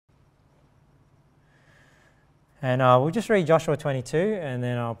And we'll just read Joshua 22, and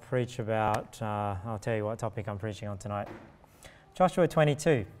then I'll preach about, I'll tell you what topic I'm preaching on tonight. Joshua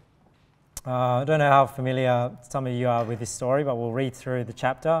 22. I don't know how familiar some of you are with this story, but we'll read through the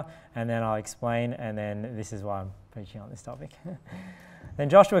chapter, and then I'll explain, and then this is why I'm preaching on this topic. Then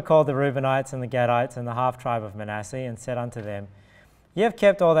Joshua called the Reubenites and the Gadites and the half-tribe of Manasseh, and said unto them, Ye have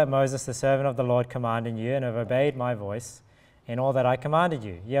kept all that Moses the servant of the Lord commanded you, and have obeyed my voice in all that I commanded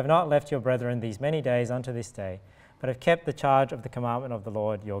you. Ye have not left your brethren these many days unto this day, but have kept the charge of the commandment of the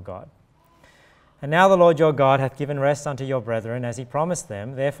Lord your God. And now the Lord your God hath given rest unto your brethren, as he promised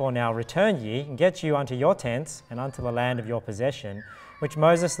them. Therefore now return ye, and get you unto your tents, and unto the land of your possession, which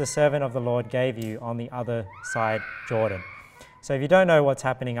Moses the servant of the Lord gave you on the other side Jordan. So if you don't know what's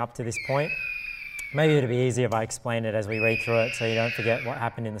happening up to this point, maybe it'll be easier if I explain it as we read through it, so you don't forget what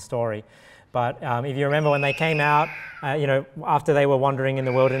happened in the story. But if you remember when they came out, after they were wandering in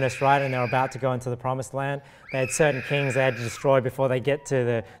the wilderness, right, and they were about to go into the promised land, they had certain kings they had to destroy before they get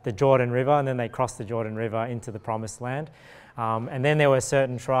to the Jordan River, and then they crossed the Jordan River into the promised land. And then there were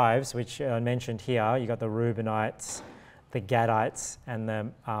certain tribes, which are mentioned here. You got the Reubenites, the Gadites, and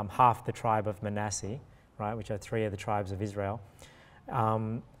the half the tribe of Manasseh, right, which are three of the tribes of Israel.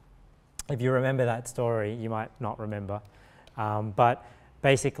 If you remember that story, you might not remember. But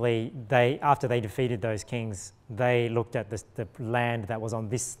basically, after they defeated those kings, they looked at the land that was on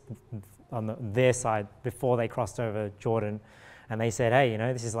their side before they crossed over Jordan, and they said, "Hey,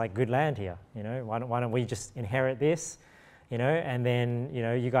 this is like good land here. Why don't we just inherit this, and then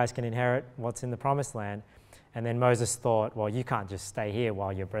you guys can inherit what's in the promised land." And then Moses thought, "Well, you can't just stay here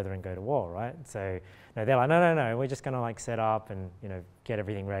while your brethren go to war, right?" So they're like, "No, we're just going to set up and get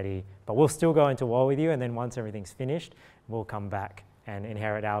everything ready, but we'll still go into war with you, and then once everything's finished, we'll come back and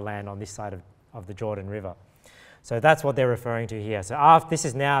inherit our land on this side of the Jordan River." So that's what they're referring to here. So this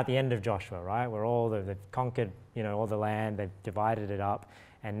is now at the end of Joshua, right? Where they've conquered, all the land, they've divided it up,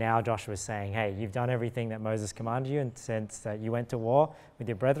 and now Joshua's saying, "Hey, you've done everything that Moses commanded you, and since that you went to war with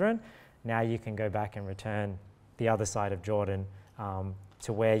your brethren, now you can go back and return the other side of Jordan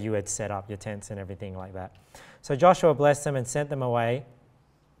to where you had set up your tents and everything like that." So Joshua blessed them and sent them away,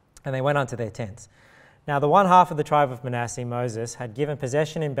 and they went unto their tents. Now the one half of the tribe of Manasseh Moses had given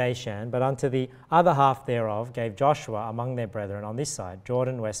possession in Bashan, but unto the other half thereof gave Joshua among their brethren on this side,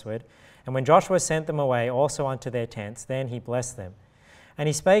 Jordan westward. And when Joshua sent them away also unto their tents, then he blessed them. And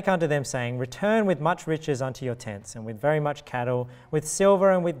he spake unto them, saying, Return with much riches unto your tents, and with very much cattle, with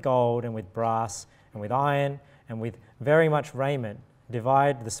silver and with gold, and with brass, and with iron, and with very much raiment.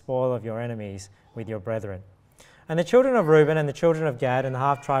 Divide the spoil of your enemies with your brethren. And the children of Reuben and the children of Gad and the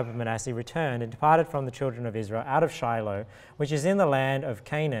half-tribe of Manasseh returned and departed from the children of Israel out of Shiloh, which is in the land of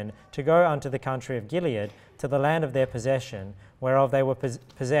Canaan, to go unto the country of Gilead, to the land of their possession, whereof they were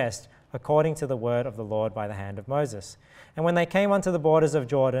possessed, according to the word of the Lord by the hand of Moses. And when they came unto the borders of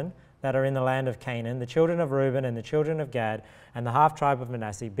Jordan, that are in the land of Canaan, the children of Reuben and the children of Gad and the half-tribe of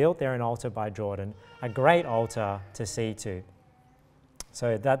Manasseh built there an altar by Jordan, a great altar to see to.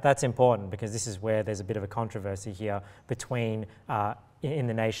 So that's important, because this is where there's a bit of a controversy here between in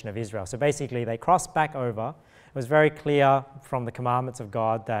the nation of Israel. So basically they crossed back over. It was very clear from the commandments of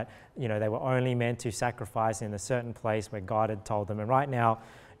God that they were only meant to sacrifice in a certain place where God had told them. And right now,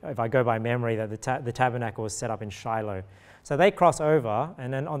 if I go by memory, that the tabernacle was set up in Shiloh. So they cross over,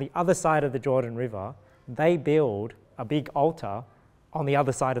 and then on the other side of the Jordan River, they build a big altar on the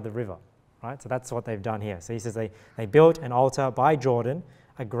other side of the river. Right? So that's what they've done here. So he says they built an altar by Jordan,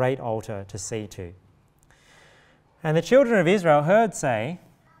 a great altar to see to. And the children of Israel heard say,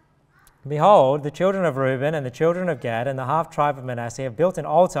 Behold, the children of Reuben and the children of Gad and the half-tribe of Manasseh have built an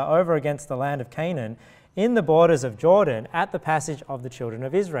altar over against the land of Canaan in the borders of Jordan at the passage of the children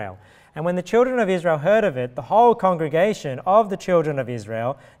of Israel. And when the children of Israel heard of it, the whole congregation of the children of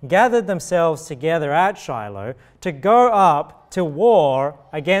Israel gathered themselves together at Shiloh to go up to war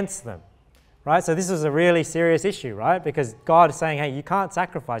against them. Right, so this is a really serious issue, right? Because God is saying, hey, you can't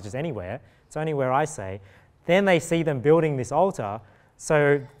sacrifice just anywhere. It's only where I say. Then they see them building this altar.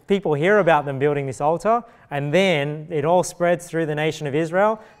 So people hear about them building this altar, and then it all spreads through the nation of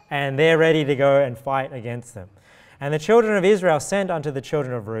Israel, and they're ready to go and fight against them. And the children of Israel sent unto the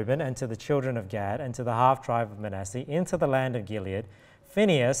children of Reuben and to the children of Gad and to the half-tribe of Manasseh into the land of Gilead,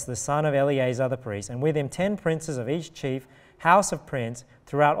 Phinehas, the son of Eleazar the priest, and with him 10 princes of each chief, house of prince,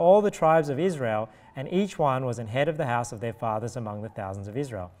 throughout all the tribes of Israel, and each one was an head of the house of their fathers among the thousands of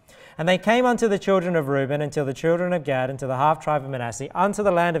Israel. And they came unto the children of Reuben, and to the children of Gad, and to the half-tribe of Manasseh, unto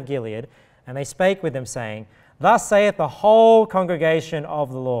the land of Gilead, and they spake with them, saying, Thus saith the whole congregation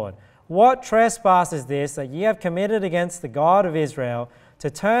of the Lord, What trespass is this that ye have committed against the God of Israel, to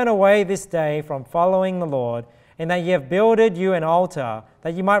turn away this day from following the Lord, in that ye have builded you an altar,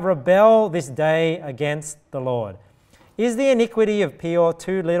 that ye might rebel this day against the Lord. Is the iniquity of Peor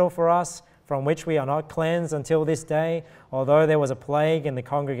too little for us, from which we are not cleansed until this day, although there was a plague in the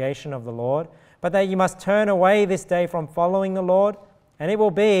congregation of the Lord? But that ye must turn away this day from following the Lord? And it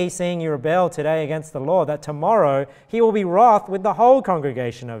will be, seeing you rebel today against the Lord, that tomorrow he will be wroth with the whole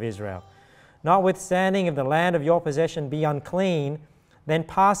congregation of Israel. Notwithstanding, if the land of your possession be unclean, then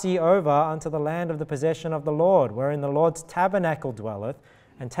pass ye over unto the land of the possession of the Lord, wherein the Lord's tabernacle dwelleth,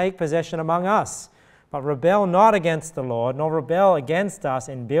 and take possession among us. But rebel not against the Lord, nor rebel against us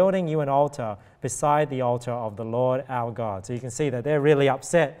in building you an altar beside the altar of the Lord our God. So you can see that they're really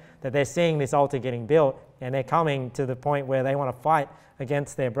upset that they're seeing this altar getting built, and they're coming to the point where they want to fight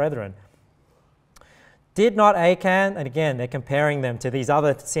against their brethren. Did not Achan, and again they're comparing them to these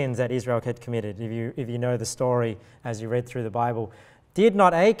other sins that Israel had committed, if you know the story as you read through the Bible. Did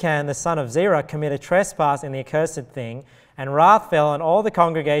not Achan the son of Zerah commit a trespass in the accursed thing, and wrath fell on all the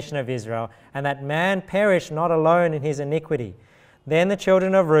congregation of Israel, and that man perished not alone in his iniquity? Then the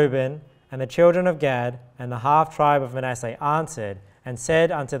children of Reuben and the children of Gad and the half tribe of Manasseh answered and said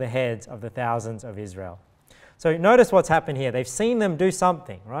unto the heads of the thousands of Israel. So notice what's happened here. They've seen them do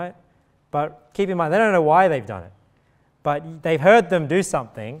something, right? But keep in mind, they don't know why they've done it. But they've heard them do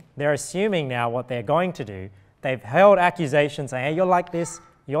something. They're assuming now what they're going to do. They've held accusations saying, hey, you're like this,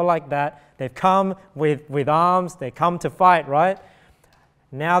 you're like that. They've come with arms. They come to fight, right?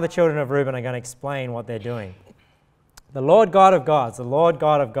 Now the children of Reuben are going to explain what they're doing. The Lord God of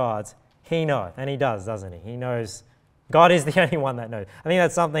gods, he knoweth. And he does, doesn't he? He knows. God is the only one that knows. I think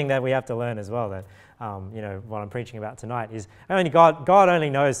that's something that we have to learn as well, that what I'm preaching about tonight is only God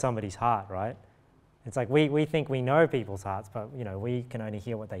only knows somebody's heart, right? It's like we think we know people's hearts, but we can only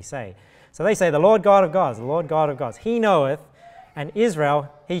hear what they say. So they say, the Lord God of gods, he knoweth, and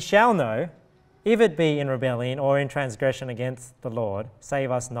Israel he shall know, if it be in rebellion or in transgression against the Lord, save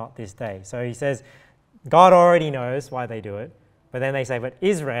us not this day. So he says, God already knows why they do it, but then they say, but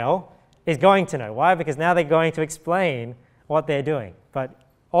Israel is going to know. Why? Because now they're going to explain what they're doing. But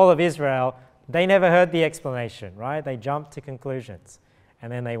all of Israel, they never heard the explanation, right? They jumped to conclusions.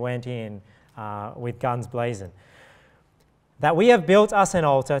 And then they went in with guns blazing. That we have built us an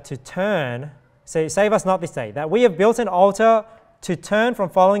altar to turn, so save us not this day, that we have built an altar to turn from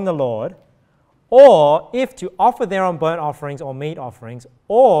following the Lord, or if to offer thereon burnt offerings or meat offerings,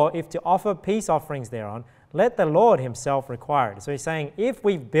 or if to offer peace offerings thereon, let the Lord himself require it. So he's saying, if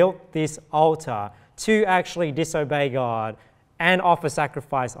we've built this altar to actually disobey God and offer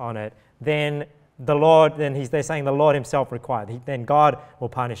sacrifice on it, then they're saying the Lord himself required. Then God will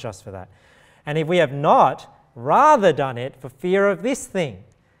punish us for that. And if we have not rather done it for fear of this thing,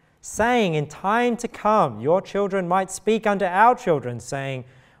 saying, in time to come your children might speak unto our children, saying,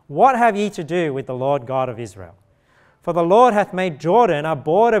 what have ye to do with the Lord God of Israel? For the Lord hath made Jordan a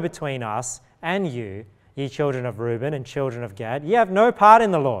border between us and you, ye children of Reuben and children of Gad. Ye have no part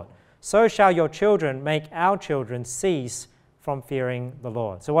in the Lord. So shall your children make our children cease from fearing the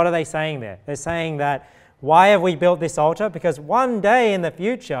Lord. So what are they saying there? They're saying that, why have we built this altar? Because one day in the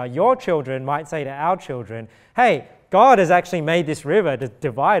future, your children might say to our children, hey, God has actually made this river to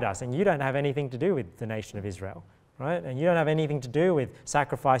divide us, and you don't have anything to do with the nation of Israel, right? And you don't have anything to do with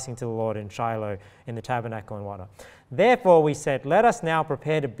sacrificing to the Lord in Shiloh, in the tabernacle and whatnot. Therefore we said, let us now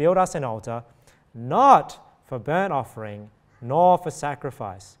prepare to build us an altar, not for burnt offering, nor for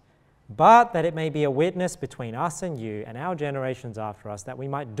sacrifice, but that it may be a witness between us and you and our generations after us, that we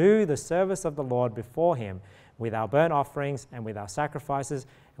might do the service of the Lord before him with our burnt offerings and with our sacrifices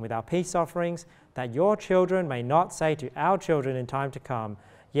and with our peace offerings, that your children may not say to our children in time to come,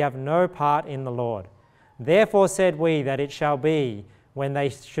 ye have no part in the Lord. Therefore said we that it shall be, when they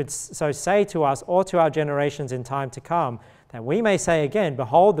should so say to us or to our generations in time to come, that we may say again,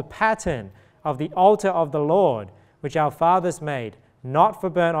 behold the pattern of the altar of the Lord, which our fathers made, not for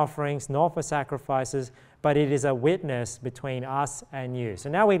burnt offerings, nor for sacrifices, but it is a witness between us and you. So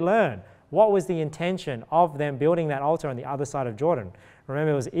now we learn what was the intention of them building that altar on the other side of Jordan.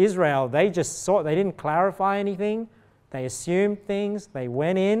 Remember, it was Israel. They didn't clarify anything. They assumed things. They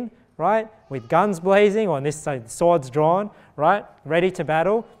went in, right, with guns blazing, or on this side, swords drawn, right, ready to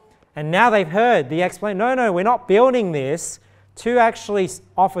battle. And now they've heard the explanation. No, we're not building this to actually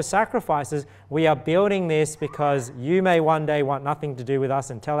offer sacrifices. We are building this because you may one day want nothing to do with us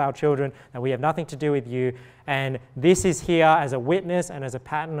and tell our children that we have nothing to do with you. And this is here as a witness and as a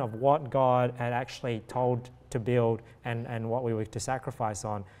pattern of what God had actually told to build and what we were to sacrifice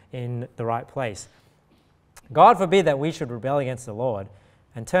on in the right place. God forbid that we should rebel against the Lord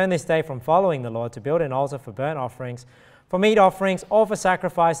and turn this day from following the Lord to build an altar for burnt offerings, for meat offerings or for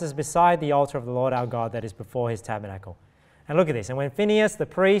sacrifices beside the altar of the Lord our God that is before his tabernacle. And look at this. And when Phinehas, the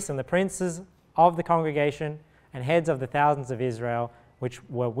priest, and the princes of the congregation and heads of the thousands of Israel, which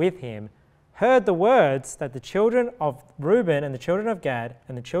were with him, heard the words that the children of Reuben and the children of Gad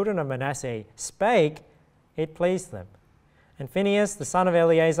and the children of Manasseh spake, it pleased them. And Phinehas, the son of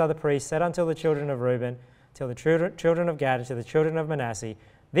Eleazar the priest, said unto the children of Reuben, till the children of Gad, and to the children of Manasseh,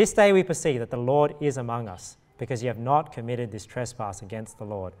 this day we perceive that the Lord is among us, because ye have not committed this trespass against the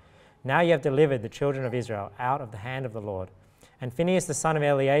Lord. Now ye have delivered the children of Israel out of the hand of the Lord. And Phinehas, the son of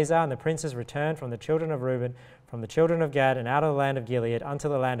Eleazar, and the princes returned from the children of Reuben, from the children of Gad, and out of the land of Gilead unto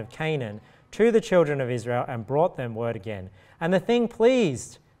the land of Canaan, to the children of Israel, and brought them word again. And the thing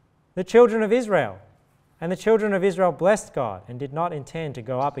pleased the children of Israel. And the children of Israel blessed God, and did not intend to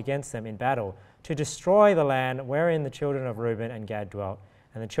go up against them in battle, to destroy the land wherein the children of Reuben and Gad dwelt.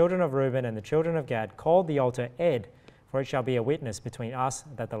 And the children of Reuben and the children of Gad called the altar Ed, for it shall be a witness between us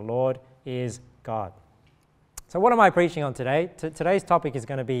that the Lord is God. So what am I preaching on today? Today's topic is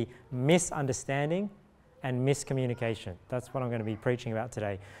going to be misunderstanding and miscommunication. That's what I'm going to be preaching about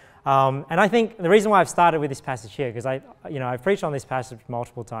today. And I think the reason why I've started with this passage here, because I've preached on this passage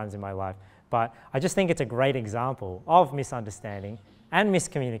multiple times in my life, but I just think it's a great example of misunderstanding and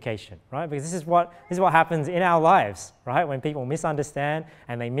miscommunication, right? Because this is what happens in our lives, right? When people misunderstand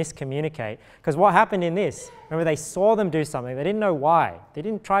and they miscommunicate. Because what happened in this, remember, they saw them do something, they didn't know why. They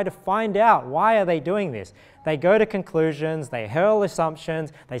didn't try to find out why are they doing this. They go to conclusions, they hurl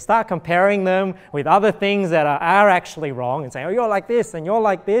assumptions, they start comparing them with other things that are actually wrong and saying, oh, you're like this and you're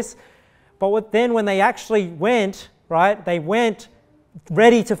like this. But then when they actually went, right, they went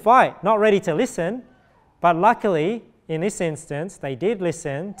ready to fight, not ready to listen. But luckily, in this instance, they did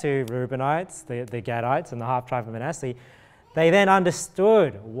listen to Reubenites, the Gadites, and the half-tribe of Manasseh. They then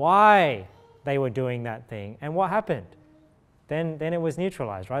understood why they were doing that thing and what happened. Then it was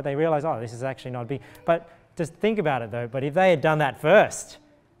neutralized, right? They realized, oh, this is actually not big. But just think about it, though. But if they had done that first,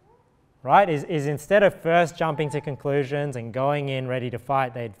 right, is instead of first jumping to conclusions and going in ready to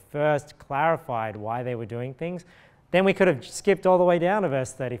fight, they'd first clarified why they were doing things, then we could have skipped all the way down to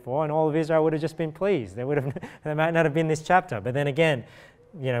verse 34 and all of Israel would have just been pleased. There might not have been this chapter. But then again,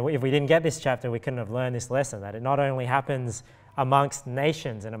 if we didn't get this chapter, we couldn't have learned this lesson, that it not only happens amongst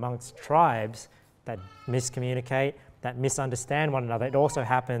nations and amongst tribes that miscommunicate, that misunderstand one another, it also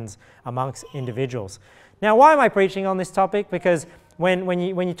happens amongst individuals. Now, why am I preaching on this topic? Because when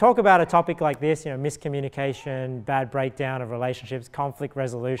you talk about a topic like this, miscommunication, bad breakdown of relationships, conflict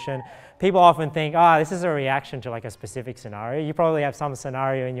resolution, people often think, this is a reaction to like a specific scenario. You probably have some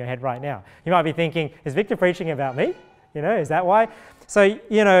scenario in your head right now. You might be thinking, is Victor preaching about me? Is that why? So,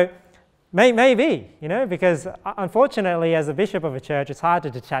 maybe, because unfortunately, as a bishop of a church, it's hard to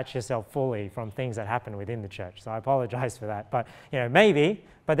detach yourself fully from things that happen within the church. So I apologize for that. But, maybe,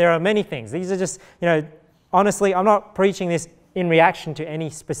 but there are many things. These are just, honestly, I'm not preaching this in reaction to any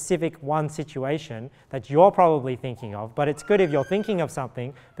specific one situation that you're probably thinking of, but it's good if you're thinking of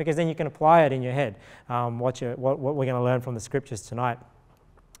something, because then you can apply it in your head, what we're going to learn from the scriptures tonight.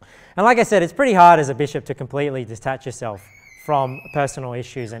 And like I said, it's pretty hard as a bishop to completely detach yourself from personal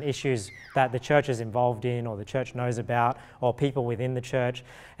issues and issues that the church is involved in or the church knows about or people within the church.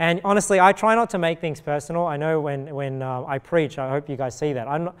 And honestly, I try not to make things personal. I know when I preach, I hope you guys see that.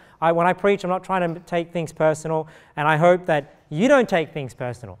 When I preach, I'm not trying to take things personal, and I hope that you don't take things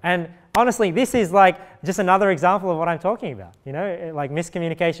personal. And honestly, this is like just another example of what I'm talking about, like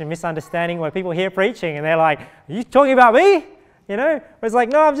miscommunication, misunderstanding, where people hear preaching and they're like, are you talking about me? It's like,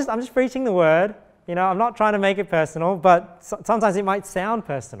 no, I'm just preaching the word. I'm not trying to make it personal, but sometimes it might sound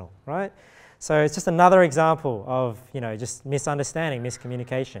personal, right? So it's just another example of, just misunderstanding,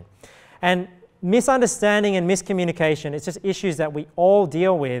 miscommunication. And misunderstanding and miscommunication, it's just issues that we all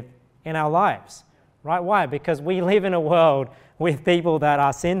deal with in our lives, right? Why? Because we live in a world with people that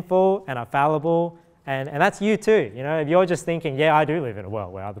are sinful and are fallible, and that's you too. If you're just thinking, yeah, I do live in a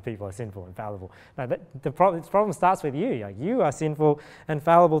world where other people are sinful and fallible. No, the problem starts with you. Like, you are sinful and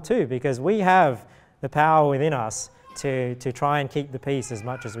fallible too, because we have the power within us to try and keep the peace as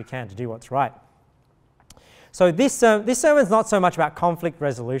much as we can, to do what's right. So this sermon's not so much about conflict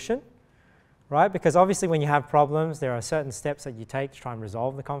resolution, right? Because obviously when you have problems, there are certain steps that you take to try and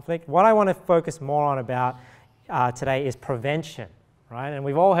resolve the conflict. What I want to focus more on about today is prevention, right? And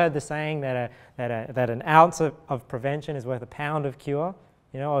we've all heard the saying that an ounce of prevention is worth a pound of cure,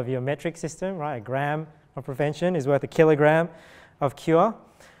 of your metric system, right? A gram of prevention is worth a kilogram of cure.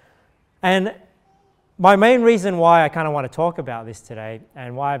 And my main reason why I kind of want to talk about this today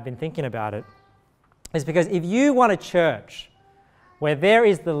and why I've been thinking about it is because if you want a church where there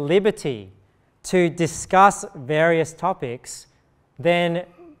is the liberty to discuss various topics, then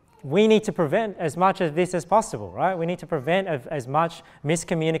we need to prevent as much of this as possible, right? We need to prevent as much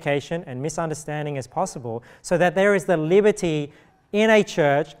miscommunication and misunderstanding as possible so that there is the liberty in a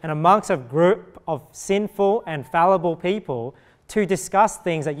church and amongst a group of sinful and fallible people to discuss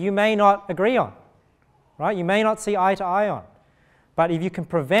things that you may not agree on, right? You may not see eye to eye on. But if you can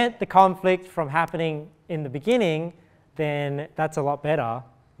prevent the conflict from happening in the beginning, then that's a lot better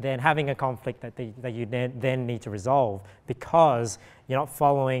than having a conflict that you then need to resolve because you're not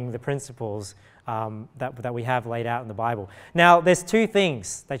following the principles that we have laid out in the Bible. Now, there's two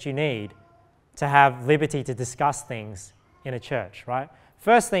things that you need to have liberty to discuss things in a church, right?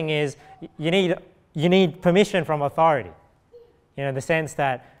 First thing is you need permission from authority. You know, in the sense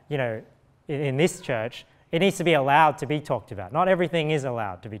that, you know, in this church, it needs to be allowed to be talked about. Not everything is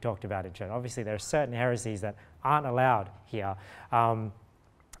allowed to be talked about in church. Obviously, there are certain heresies that aren't allowed here.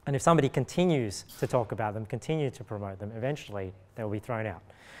 And if somebody continues to talk about them, continue to promote them, eventually they'll be thrown out.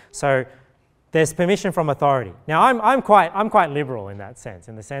 So there's permission from authority. Now, I'm quite liberal in that sense,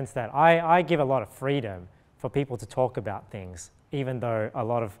 in the sense that I give a lot of freedom for people to talk about things, even though a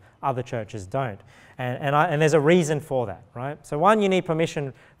lot of other churches don't. And there's a reason for that, right? So one, you need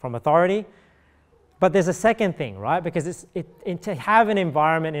permission from authority. But there's a second thing, right? Because to have an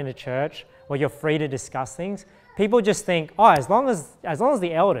environment in a church where you're free to discuss things, people just think, oh, as long as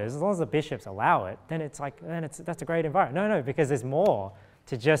the elders, as long as the bishops allow it, then that's a great environment. No, because there's more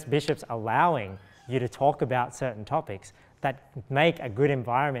to just bishops allowing you to talk about certain topics that make a good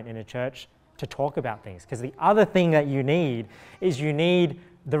environment in a church to talk about things. Because the other thing that you need is you need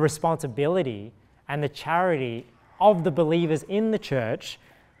the responsibility and the charity of the believers in the church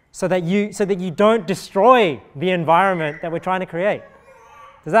so that you don't destroy the environment that we're trying to create.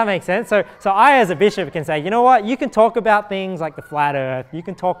 Does that make sense? So I, as a bishop, can say, you know what, you can talk about things like the flat earth, you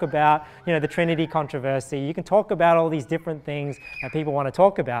can talk about, you know, the Trinity controversy, you can talk about all these different things that people want to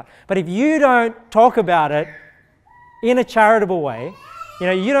talk about. But if you don't talk about it in a charitable way, you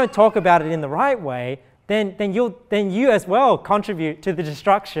know, you don't talk about it in the right way, then you as well contribute to the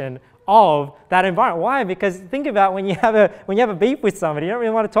destruction of that environment. Why? Because think about when you have a beef with somebody, you don't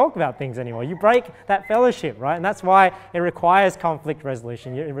really want to talk about things anymore. You break that fellowship, right? And that's why it requires conflict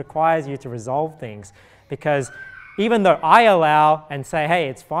resolution. It requires you to resolve things, because even though I allow and say, hey,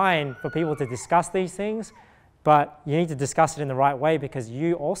 it's fine for people to discuss these things, but you need to discuss it in the right way because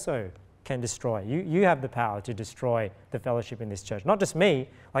you also can destroy. You have the power to destroy the fellowship in this church. Not just me.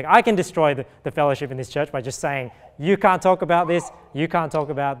 Like, I can destroy the fellowship in this church by just saying, you can't talk about this, you can't talk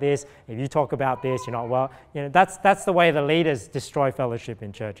about this, if you talk about this, you're not well. You know, that's the way the leaders destroy fellowship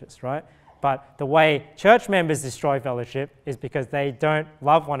in churches, right? But the way church members destroy fellowship is because they don't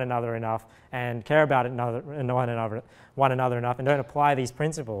love one another enough and care about one another enough and don't apply these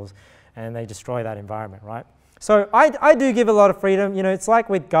principles, and they destroy that environment, right? So I do give a lot of freedom. You know, it's like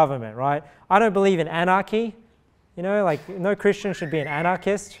with government, right? I don't believe in anarchy. You know, like no Christian should be an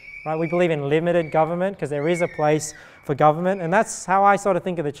anarchist, right? We believe in limited government because there is a place for government, and that's how I sort of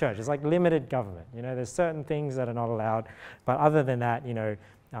think of the church. It's like limited government. You know, there's certain things that are not allowed, but other than that, you know,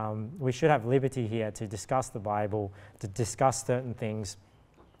 we should have liberty here to discuss the Bible, to discuss certain things,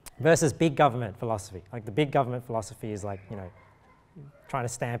 versus big government philosophy. Like the big government philosophy is like, you know, trying to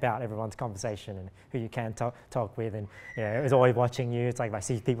stamp out everyone's conversation and who you can talk with, and you know, it's always watching you. It's like if I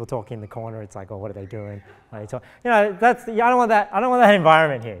see people talking in the corner, it's like, oh, what are they doing? You know, I don't want that. I don't want that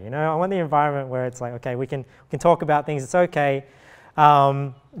environment here. You know, I want the environment where it's like, okay, we can talk about things. It's okay,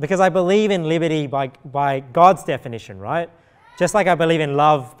 because I believe in liberty by God's definition, right? Just like I believe in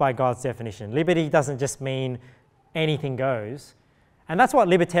love by God's definition. Liberty doesn't just mean anything goes. And that's what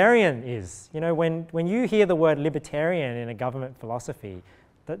libertarian is. You know, when you hear the word libertarian in a government philosophy,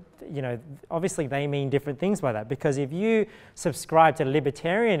 that, you know, obviously they mean different things by that. Because if you subscribe to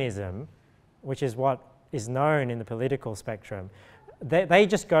libertarianism, which is what is known in the political spectrum, they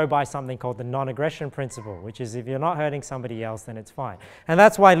just go by something called the non-aggression principle, which is if you're not hurting somebody else, then it's fine. And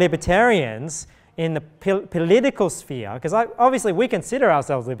that's why libertarians in the political sphere, because obviously we consider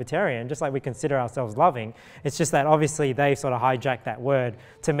ourselves libertarian, just like we consider ourselves loving. It's just that obviously they sort of hijacked that word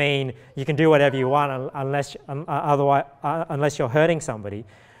to mean you can do whatever you want unless you're hurting somebody.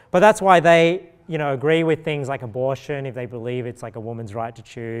 But that's why they, you know, agree with things like abortion if they believe it's like a woman's right to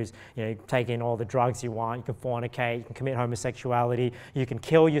choose. You know, you can take in all the drugs you want, you can fornicate, you can commit homosexuality, you can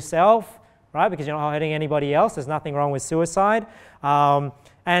kill yourself, right? Because you're not hurting anybody else. There's nothing wrong with suicide.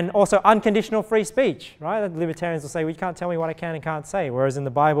 And also unconditional free speech, right? The libertarians will say, well, you can't tell me what I can and can't say, whereas in the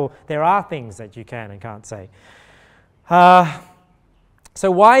Bible, there are things that you can and can't say.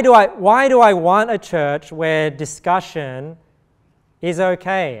 So why do I want a church where discussion is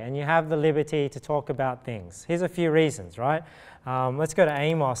okay, and you have the liberty to talk about things. Here's a few reasons, right? Let's go to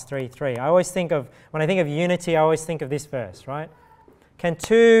Amos 3:3. When I think of unity, I always think of this verse, right? Can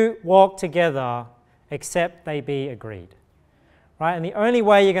two walk together except they be agreed? Right? And the only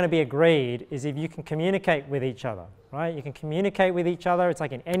way you're going to be agreed is if you can communicate with each other, right? You can communicate with each other. It's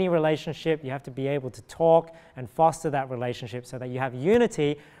like in any relationship, you have to be able to talk and foster that relationship so that you have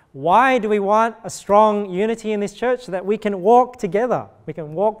unity. Why do we want a strong unity in this church? So that we can walk together. We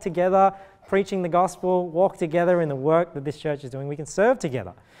can walk together preaching the gospel, walk together in the work that this church is doing. We can serve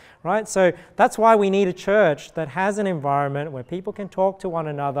together, right? So that's why we need a church that has an environment where people can talk to one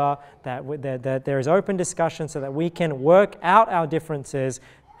another, that there is open discussion so that we can work out our differences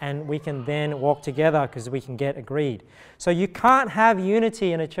and we can then walk together because we can get agreed. So you can't have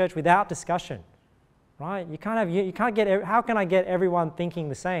unity in a church without discussion, right? How can I get everyone thinking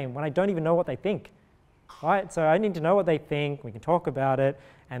the same when I don't even know what they think, right? So I need to know what they think, we can talk about it,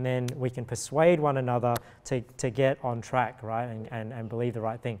 and then we can persuade one another to get on track, right, and believe the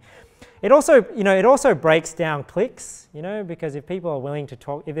right thing. It also breaks down cliques, because if people are willing to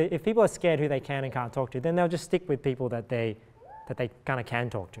talk, if people are scared who they can and can't talk to, then they'll just stick with people that they kind of can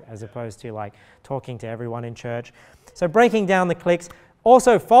talk to, as opposed to like talking to everyone in church. So breaking down the cliques.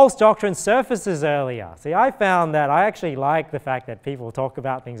 Also, false doctrine surfaces earlier. See, I found that I actually like the fact that people talk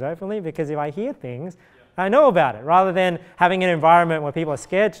about things openly, because if I hear things, I know about it, rather than having an environment where people are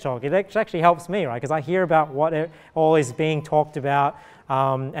scared to talk. It actually helps me, right? Because I hear about what all is being talked about,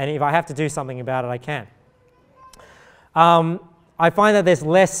 and if I have to do something about it, I can. I find that there's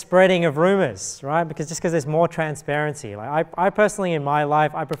less spreading of rumors, right? Because there's more transparency. Like I personally, in my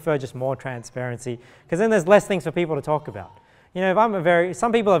life, I prefer just more transparency, because then there's less things for people to talk about. If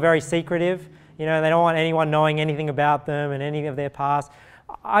some people are very secretive, they don't want anyone knowing anything about them and any of their past.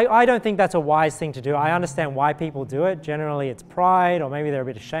 I don't think that's a wise thing to do. I understand why people do it. Generally, it's pride, or maybe they're a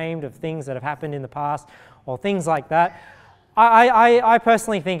bit ashamed of things that have happened in the past, or things like that. I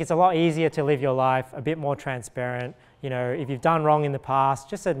personally think it's a lot easier to live your life a bit more transparent. If you've done wrong in the past,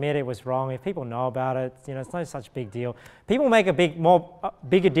 just admit it was wrong. If people know about it, it's not such a big deal. People make a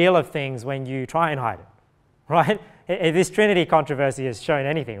bigger deal of things when you try and hide it, right? This Trinity controversy has shown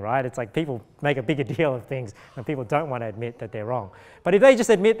anything, right? It's like people make a bigger deal of things when people don't want to admit that they're wrong. But if they just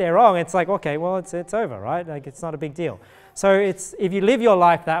admit they're wrong, it's like, okay, well, it's over, right? Like, it's not a big deal. So if you live your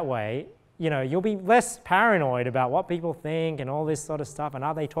life that way, you'll be less paranoid about what people think and all this sort of stuff, and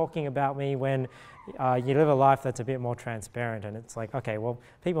are they talking about me, when you live a life that's a bit more transparent, and it's like, okay, well,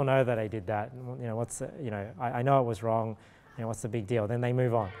 people know that I did that. I know it was wrong. What's the big deal? Then they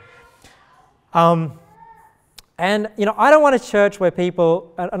move on. And I don't want a church where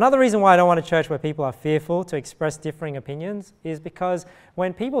another reason why I don't want a church where people are fearful to express differing opinions is because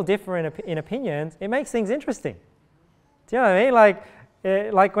when people differ in opinions, it makes things interesting. Do you know what I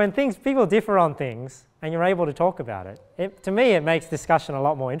mean? Like when people differ on things and you're able to talk about it, to me it makes discussion a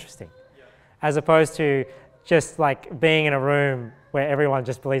lot more interesting, as opposed to just like being in a room where everyone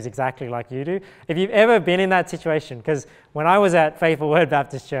just believes exactly like you do. If you've ever been in that situation, because when I was at Faithful Word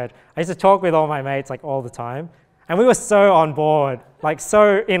Baptist Church, I used to talk with all my mates like all the time. And we were so on board, like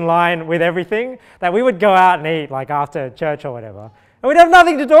so in line with everything, that we would go out and eat like after church or whatever. And we'd have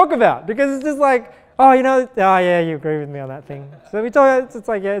nothing to talk about, because it's just like, oh yeah, you agree with me on that thing. So we talk, it's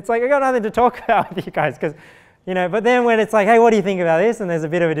like I got nothing to talk about with you guys, because, but then when it's like, hey, what do you think about this? And there's a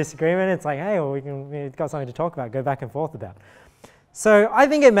bit of a disagreement, it's like, hey, well, we've got something to talk about, go back and forth about. So I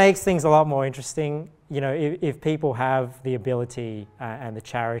think it makes things a lot more interesting, if people have the ability and the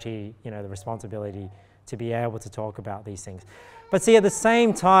charity, the responsibility to be able to talk about these things. But see, at the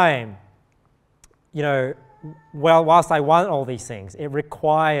same time, whilst I want all these things, it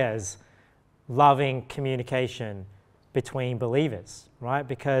requires loving communication between believers, right?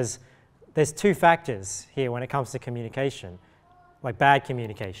 Because there's two factors here when it comes to communication, like bad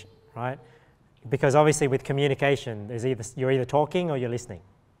communication, right? Because obviously with communication, you're either talking or you're listening,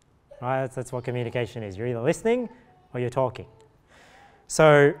 right? That's what communication is. You're either listening or you're talking.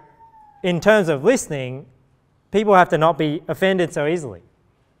 So in terms of listening, people have to not be offended so easily,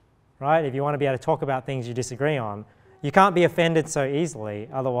 right? If you want to be able to talk about things you disagree on, you can't be offended so easily,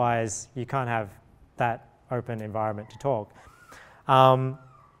 otherwise you can't have that open environment to talk. And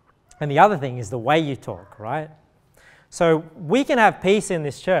the other thing is the way you talk, right? So we can have peace in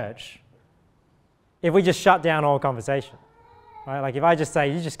this church if we just shut down all conversation, right? Like if I just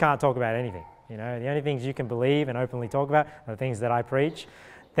say, you just can't talk about anything, the only things you can believe and openly talk about are the things that I preach,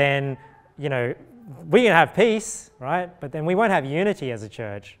 then, we can have peace, right? But then we won't have unity as a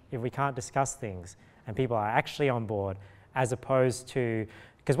church if we can't discuss things and people are actually on board, as opposed to,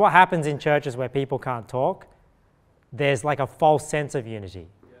 because what happens in churches where people can't talk, there's like a false sense of unity.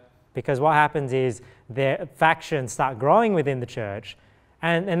 Because what happens is their factions start growing within the church,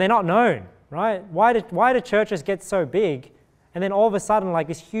 and they're not known, right? Why do churches get so big, and then all of a sudden, like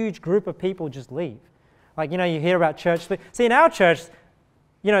this huge group of people just leave? Like, you hear about church. See, in our church,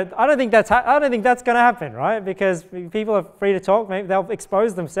 I don't think that's going to happen, right? Because people are free to talk. Maybe they'll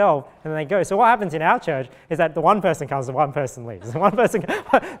expose themselves and then they go. So what happens in our church is that the one person comes, the one person leaves. The one person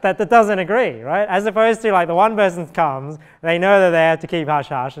that doesn't agree, right? As opposed to like the one person comes, they know that they have to keep hush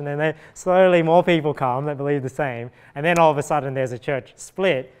hush, and then slowly more people come that believe the same, and then all of a sudden there's a church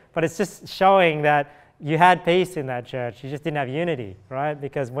split. But it's just showing that you had peace in that church. You just didn't have unity, right?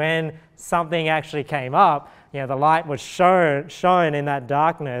 Because when something actually came up, the light was shown in that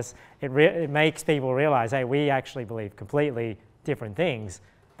darkness. It makes people realize, hey, we actually believe completely different things,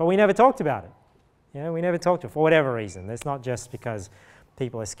 but we never talked about it. We never talked for whatever reason. It's not just because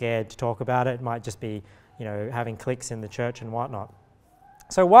people are scared to talk about it. It might just be, having cliques in the church and whatnot.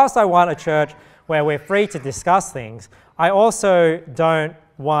 So whilst I want a church where we're free to discuss things, I also don't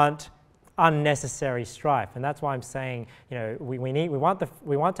want unnecessary strife, and that's why I'm saying, we want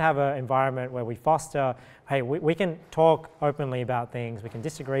to have an environment where we foster, hey, we can talk openly about things, we can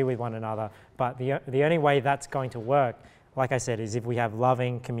disagree with one another, but the only way that's going to work, like I said, is if we have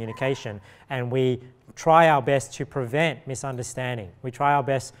loving communication and we try our best to prevent misunderstanding. We try our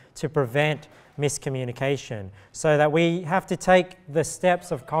best to prevent miscommunication, so that we have to take the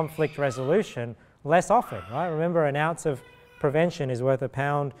steps of conflict resolution less often, right? Remember, an ounce of prevention is worth a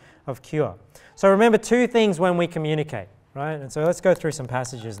pound of cure. So remember two things when we communicate, right? And so let's go through some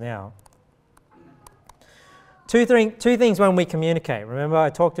passages now. Two things when we communicate. Remember,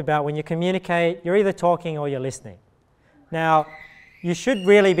 I talked about when you communicate, you're either talking or you're listening. Now, you should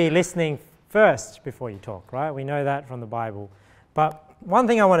really be listening first before you talk, right? We know that from the Bible. But one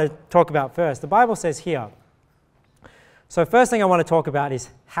thing I want to talk about first, the Bible says here. So first thing I want to talk about is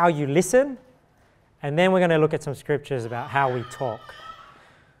how you listen, and then we're going to look at some scriptures about how we talk.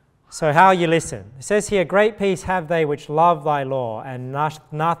 So how you listen. It says here, great peace have they which love thy law, and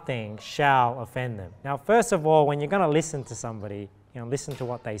nothing shall offend them. Now, first of all, when you're going to listen to somebody, listen to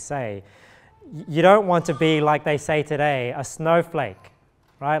what they say, you don't want to be, like they say today, a snowflake,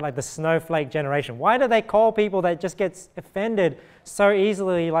 right? Like the snowflake generation. Why do they call people that just gets offended so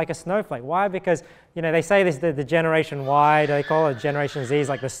easily like a snowflake? Why? Because, they say this, the generation Y, they call it Generation Z, is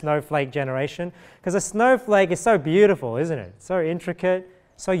like the snowflake generation. Because a snowflake is so beautiful, isn't it? It's so intricate,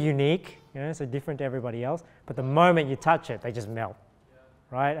 so unique, so different to everybody else. But the moment you touch it, they just melt,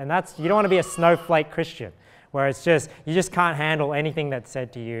 right? And you don't want to be a snowflake Christian, where it's just, you just can't handle anything that's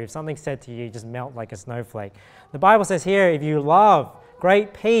said to you. If something's said to you, you just melt like a snowflake. The Bible says here, if you love,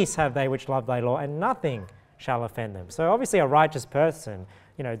 great peace have they which love thy law, and nothing shall offend them. So obviously a righteous person,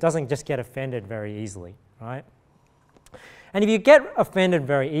 doesn't just get offended very easily, right? And if you get offended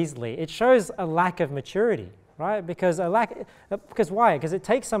very easily, it shows a lack of maturity, right? Because why? Because it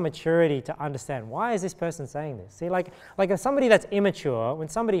takes some maturity to understand, why is this person saying this? See, like if somebody that's immature, when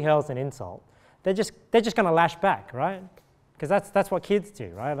somebody hurls an insult, they're just going to lash back, right? Because that's what kids do,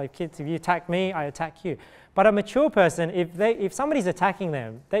 right? Like kids, if you attack me, I attack you. But a mature person, if somebody's attacking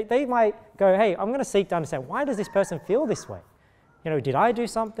them, they might go, hey, I'm going to seek to understand, why does this person feel this way? Did I do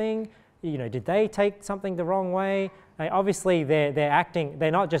something? Did they take something the wrong way? Obviously, they're acting, they're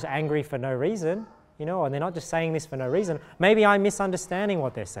not just angry for no reason, or they're not just saying this for no reason. Maybe I'm misunderstanding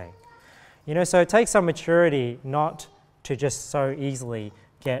what they're saying. So it takes some maturity not to just so easily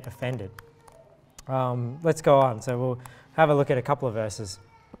get offended. Let's go on. So we'll have a look at a couple of verses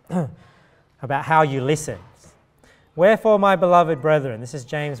about how you listen. Wherefore, my beloved brethren, this is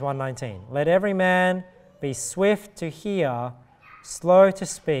James 1:19, let every man be swift to hear, slow to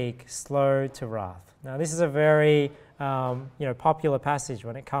speak, slow to wrath. Now, this is a very popular passage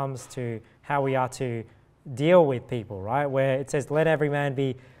when it comes to how we are to deal with people, right? Where it says, let every man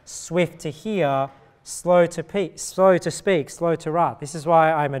be swift to hear, slow to speak, slow to wrath. This is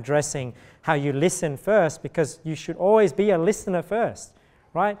why I'm addressing how you listen first, because you should always be a listener first,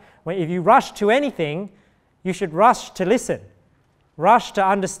 right? If you rush to anything, you should rush to listen. Rush to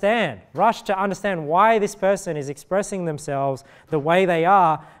understand why this person is expressing themselves the way they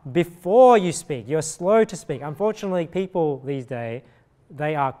are before you speak. You're slow to speak. Unfortunately, people these days,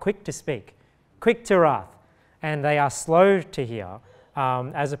 they are quick to speak, quick to wrath, and they are slow to hear,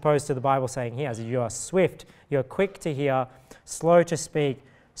 as opposed to the Bible saying here, as you are swift, you're quick to hear, slow to speak,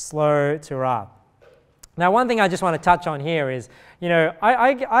 slow to wrath. Now, one thing I just want to touch on here is,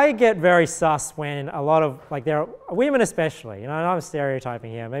 I get very sus when a lot of, there are women especially, and I'm stereotyping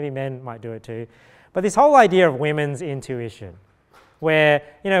here, maybe men might do it too, but this whole idea of women's intuition, where,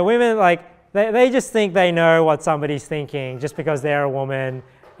 women, They just think they know what somebody's thinking just because they're a woman.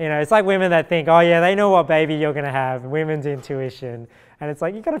 You know, it's like women that think, oh yeah, they know what baby you're going to have, women's intuition. And it's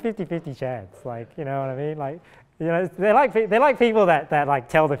like, you got a 50-50 chance. Like, you know what I mean? Like, you know, they're like people that like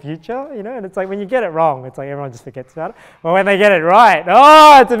tell the future, you know, and it's like when you get it wrong, it's like everyone just forgets about it. But when they get it right,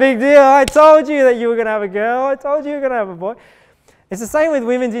 oh, it's a big deal. I told you that you were going to have a girl. I told you were going to have a boy. It's the same with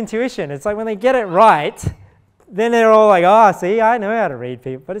women's intuition. It's like when they get it right, then they're all like, oh, see, I know how to read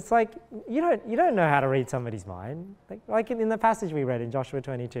people. But it's like, you don't know how to read somebody's mind. Like in the passage we read in Joshua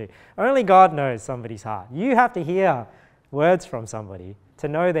 22, only God knows somebody's heart. You have to hear words from somebody to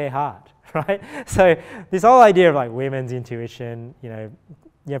know their heart, right? So this whole idea of like women's intuition, you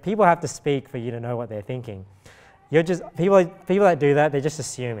know, people have to speak for you to know what they're thinking. You're just, people that do that, they're just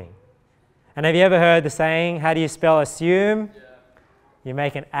assuming. And have you ever heard the saying, how do you spell assume? Yeah. You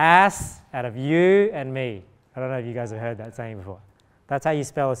make an ass out of you and me. I don't know if you guys have heard that saying before. That's how you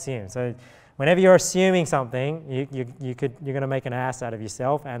spell assume. So whenever you're assuming something, you're going to make an ass out of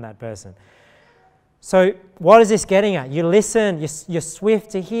yourself and that person. So what is this getting at? You listen, you're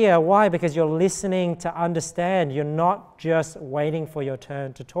swift to hear. Why? Because you're listening to understand. You're not just waiting for your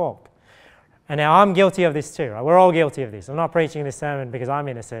turn to talk. And now I'm guilty of this too, right? We're all guilty of this. I'm not preaching this sermon because I'm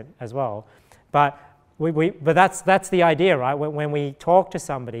innocent as well. But that's the idea, right? When we talk to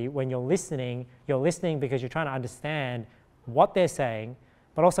somebody, when you're listening because you're trying to understand what they're saying,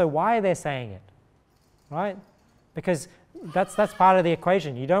 but also why they're saying it, right? Because that's part of the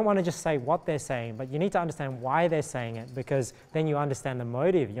equation. You don't want to just say what they're saying, but you need to understand why they're saying it, because then you understand the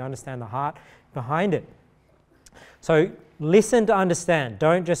motive, you understand the heart behind it. So listen to understand.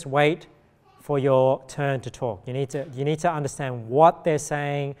 Don't just wait for your turn to talk. You need to understand what they're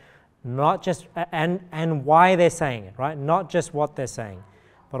saying, not just and why they're saying it, right? Not just what they're saying,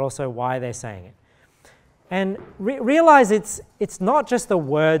 but also why they're saying it. And realize it's not just the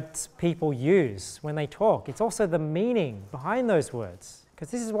words people use when they talk. It's also the meaning behind those words.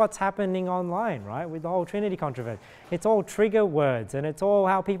 Because this is what's happening online, right? With the whole Trinity controversy. It's all trigger words, and it's all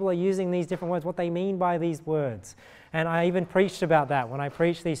how people are using these different words, what they mean by these words. And I even preached about that when I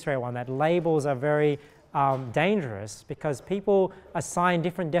preached these 301, that labels are very dangerous because people assign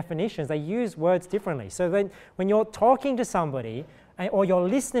different definitions. They use words differently. So then when you're talking to somebody, or you're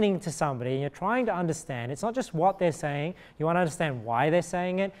listening to somebody and you're trying to understand, it's not just what they're saying, you want to understand why they're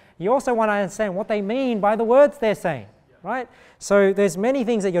saying it. You also want to understand what they mean by the words they're saying, right? So there's many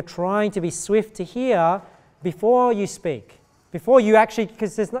things that you're trying to be swift to hear before you speak. Before you actually,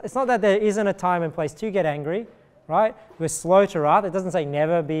 because it's not that there isn't a time and place to get angry, right? We're slow to wrath. It doesn't say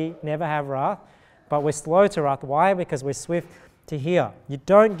never have wrath, but we're slow to wrath. Why? Because we're swift to hear. You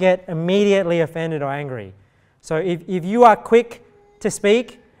don't get immediately offended or angry. So if you are quick to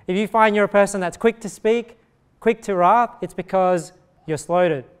speak, if you find you're a person that's quick to speak, quick to wrath, it's because you're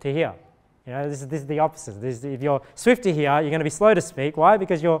slow to hear. You know, this is the opposite. If you're swift to hear, you're going to be slow to speak. Why?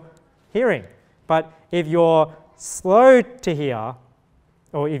 Because you're hearing. But if you're slow to hear,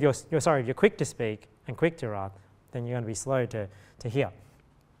 or if you're quick to speak and quick to wrath, then you're going to be slow to hear.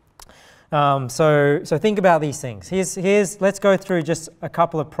 So think about these things. Let's go through just a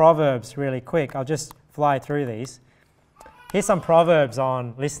couple of proverbs really quick. I'll just fly through these. Here's some proverbs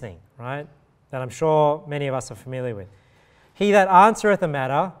on listening, right, that I'm sure many of us are familiar with. He that answereth a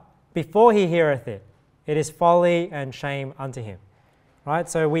matter before he heareth it, it is folly and shame unto him, right?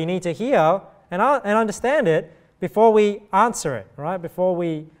 So we need to hear and understand it before we answer it, right?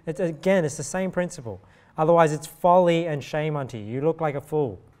 Again, it's the same principle. Otherwise, it's folly and shame unto you. You look like a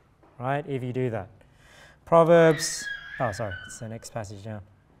fool, right, if you do that. Proverbs, it's the next passage down.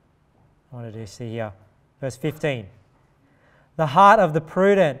 I wanted to see here. Verse 15. The heart of the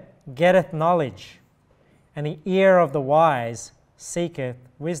prudent getteth knowledge, and the ear of the wise seeketh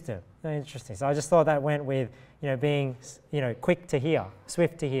wisdom. Interesting. So I just thought that went with, being, quick to hear,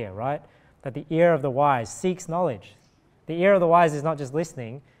 swift to hear, right? That the ear of the wise seeks knowledge. The ear of the wise is not just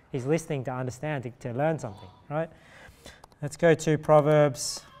listening, he's listening to understand, to learn something, right? Let's go to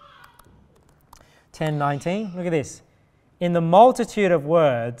Proverbs 10:19. Look at this. In the multitude of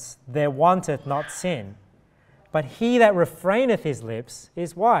words there wanteth not sin, but he that refraineth his lips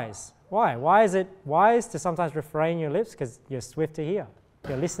is wise. Why? Why is it wise to sometimes refrain your lips? Because you're swift to hear.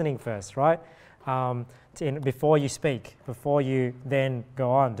 You're listening first, right? Before you speak, before you then go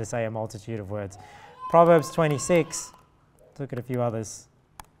on to say a multitude of words. Proverbs 26. Let's look at a few others.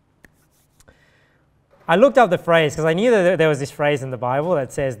 I looked up the phrase because I knew that there was this phrase in the Bible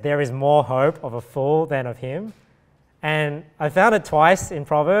that says, there is more hope of a fool than of him. And I found it twice in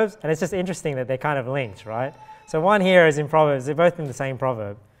Proverbs, and it's just interesting that they're kind of linked, right? So one here is in Proverbs. They're both in the same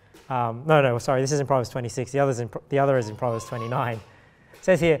proverb. This is in Proverbs 26. The other is in Proverbs 29. It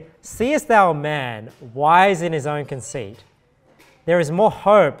says here, seest thou a man wise in his own conceit? There is more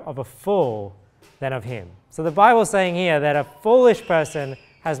hope of a fool than of him. So the Bible's saying here that a foolish person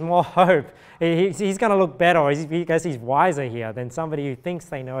has more hope. He's going to look better, or because he's wiser here than somebody who thinks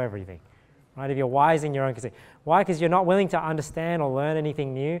they know everything. Right? If you're wise in your own conceit. Why? Because you're not willing to understand or learn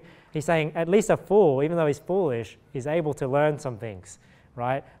anything new. He's saying at least a fool, even though he's foolish, is able to learn some things,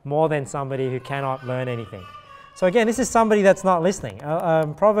 right? More than somebody who cannot learn anything. So again, this is somebody that's not listening.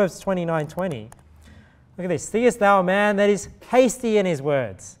 Proverbs 29:20. Look at this. Seest thou a man that is hasty in his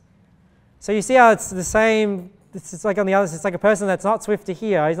words? So you see how it's the same. It's like on the other side. It's like a person that's not swift to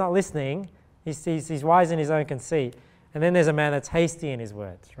hear. He's not listening. He's wise in his own conceit. And then there's a man that's hasty in his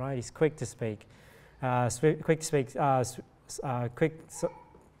words, right? He's quick to speak. Not slow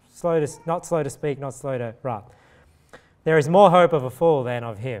to speak, not slow to wrath. There is more hope of a fool than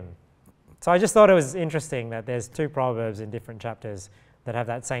of him. So I just thought it was interesting that there's two proverbs in different chapters that have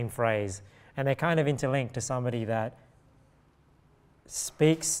that same phrase, and they're kind of interlinked to somebody that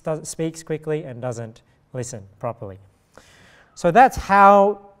speaks quickly and doesn't listen properly. So that's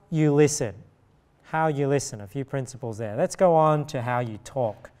how you listen. How you listen, a few principles there. Let's go on to how you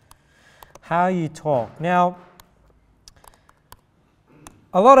talk. How you talk. Now,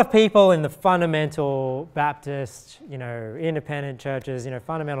 a lot of people in the fundamental Baptist, independent churches,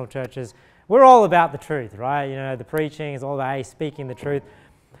 fundamental churches, we're all about the truth, right? The preaching is all about speaking the truth.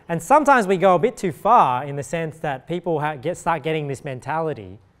 And sometimes we go a bit too far in the sense that people start getting this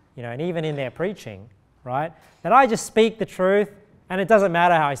mentality, and even in their preaching, right? That I just speak the truth, and it doesn't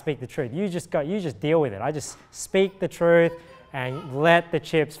matter how I speak the truth. You just deal with it. I just speak the truth and let the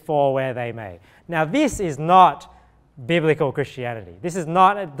chips fall where they may. Now, this is not biblical Christianity. This is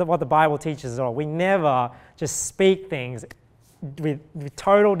not what the Bible teaches at all. We never just speak things with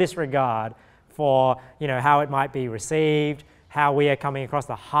total disregard for how it might be received, how we are coming across,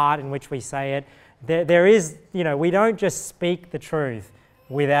 the heart in which we say it. There is, we don't just speak the truth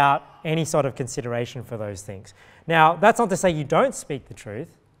without any sort of consideration for those things. Now, that's not to say you don't speak the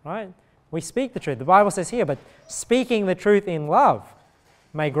truth, right? We speak the truth. The Bible says here, but speaking the truth in love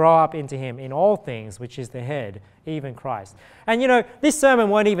may grow up into him in all things, which is the head, even Christ. And this sermon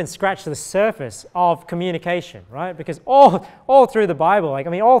won't even scratch the surface of communication, right? Because all through the Bible,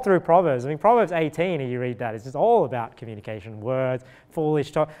 all through Proverbs, Proverbs 18, if you read that, it's just all about communication, words,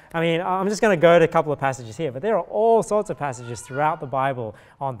 foolish talk. I'm just going to go to a couple of passages here, but there are all sorts of passages throughout the Bible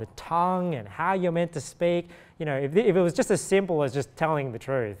on the tongue and how you're meant to speak. If it was just as simple as just telling the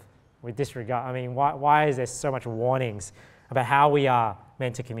truth with disregard, why is there so much warnings about how we are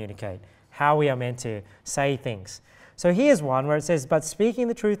meant to communicate, how we are meant to say things? So here's one where it says, but speaking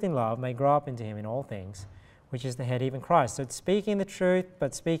the truth in love may grow up into him in all things, which is the head, even Christ. So it's speaking the truth,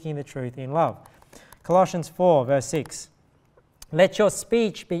 but speaking the truth in love. Colossians 4, verse 6. Let your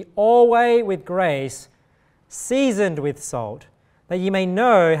speech be always with grace, seasoned with salt, that ye may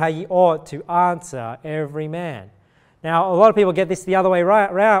know how ye ought to answer every man. Now, a lot of people get this the other way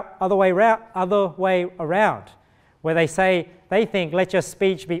around, where they think, let your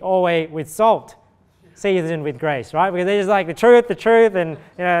speech be always with salt, seasoned with grace, right? Because they're just like the truth, and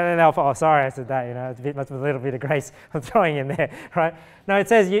and they'll, oh, sorry, I said that, it's a little bit of grace I'm throwing in there, right? No, it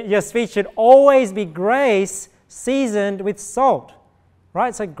says your speech should always be grace seasoned with salt,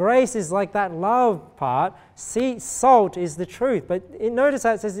 right? So grace is like that love part. Salt is the truth, but notice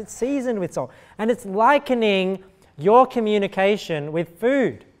how it says it's seasoned with salt, and it's likening your communication with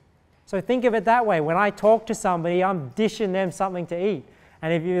food. So think of it that way. When I talk to somebody, I'm dishing them something to eat.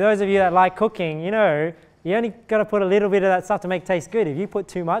 And those of you that like cooking, you only got to put a little bit of that stuff to make it taste good. If you put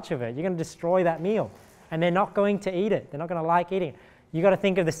too much of it, you're going to destroy that meal. And they're not going to eat it. They're not going to like eating it. You got to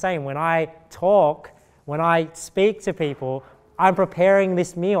think of the same. When I talk, when I speak to people, I'm preparing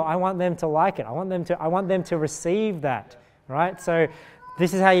this meal. I want them to like it. I want them to receive that, right? So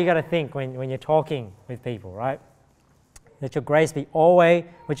this is how you got to think when you're talking with people, right? Let your grace be always,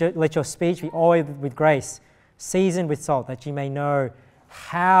 let your speech be always with grace, seasoned with salt, that ye may know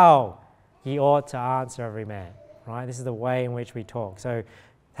how ye ought to answer every man. Right? This is the way in which we talk. So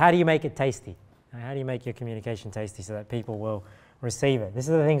how do you make it tasty? How do you make your communication tasty so that people will receive it?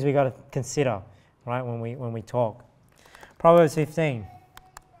 These are the things we got to consider, right, when we talk. Proverbs 15,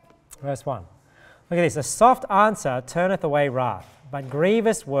 verse 1. Look at this. A soft answer turneth away wrath, but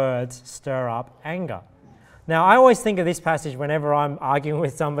grievous words stir up anger. Now, I always think of this passage whenever I'm arguing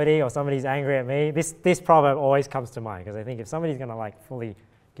with somebody or somebody's angry at me. This proverb always comes to mind, because I think if somebody's going to fully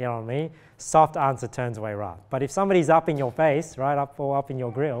get on me, soft answer turns away wrath. But if somebody's up in your face, right, up in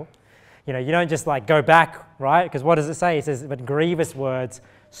your grill, you don't just go back, right? Because what does it say? It says, but grievous words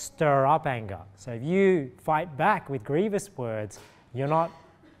stir up anger. So if you fight back with grievous words, you're not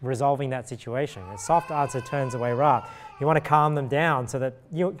resolving that situation. A soft answer turns away wrath. You want to calm them down so that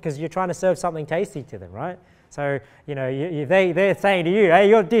because you're trying to serve something tasty to them, right? So, they're saying to you, hey,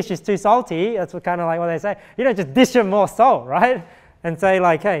 your dish is too salty. That's kind of like what they say. You don't just dish them more salt, right? And say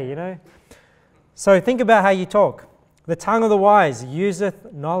like, hey, So think about how you talk. The tongue of the wise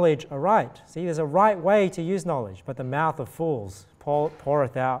useth knowledge aright. See, there's a right way to use knowledge, but the mouth of fools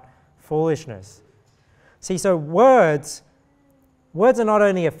poureth out foolishness. See, so words are not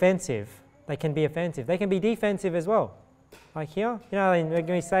only offensive, they can be offensive. They can be defensive as well. Like here, when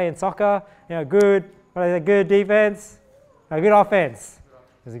we say in soccer, good defense, a good offense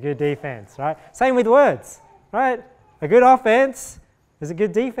is a good defense, right? Same with words, right? A good offense is a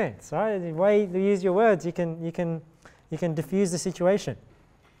good defense, right? The way you use your words, you can diffuse the situation.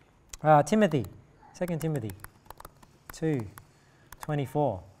 Timothy, 2 Timothy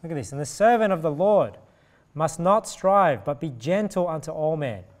 2:24. Look at this. And the servant of the Lord must not strive, but be gentle unto all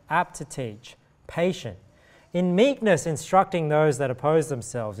men, apt to teach, patient, in meekness instructing those that oppose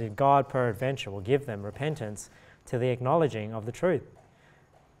themselves, if God peradventure will give them repentance to the acknowledging of the truth.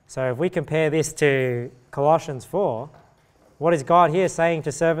 So if we compare this to Colossians 4, what is God here saying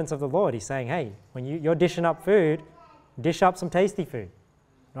to servants of the Lord? He's saying, hey, when you're dishing up food, dish up some tasty food,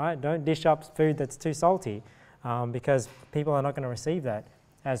 right? Don't dish up food that's too salty, because people are not going to receive that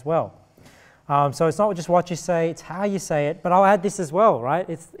as well. So it's not just what you say, it's how you say it. But I'll add this as well, right?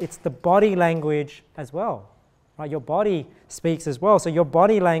 It's the body language as well, right? Your body speaks as well. So your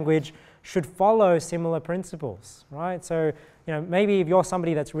body language should follow similar principles, right? So, maybe if you're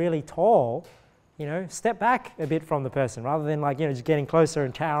somebody that's really tall, step back a bit from the person rather than just getting closer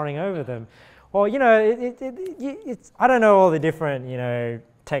and towering over them. Or, it's I don't know all the different,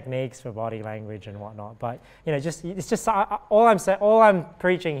 techniques for body language and whatnot, but all I'm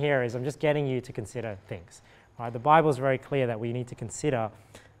preaching here is I'm just getting you to consider things. Right? The Bible is very clear that we need to consider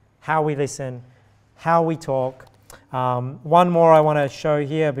how we listen, how we talk. One more I want to show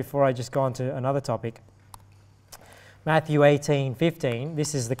here before I just go on to another topic. Matthew 18:15.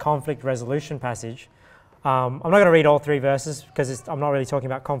 This is the conflict resolution passage. I'm not going to read all 3 verses because I'm not really talking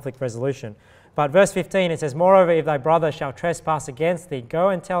about conflict resolution. But verse 15, it says, moreover, if thy brother shall trespass against thee, go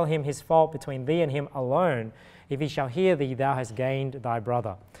and tell him his fault between thee and him alone. If he shall hear thee, thou hast gained thy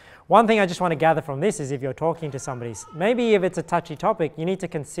brother. One thing I just want to gather from this is if you're talking to somebody, maybe if it's a touchy topic, you need to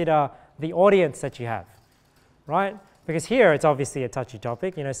consider the audience that you have, right? Because here it's obviously a touchy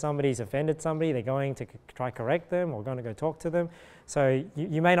topic. Somebody's offended somebody, they're going to try correct them or going to go talk to them. So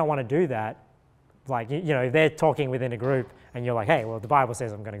you may not want to do that. Like, if they're talking within a group and you're like, hey, well, the Bible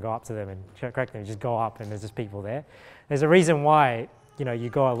says I'm going to go up to them and correct them, you just go up and there's just people there. There's a reason why, you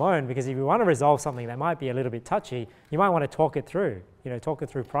go alone, because if you want to resolve something that might be a little bit touchy, you might want to talk it through, talk it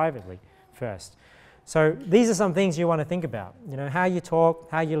through privately first. So these are some things you want to think about, how you talk,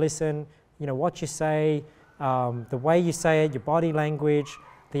 how you listen, what you say, the way you say it, your body language,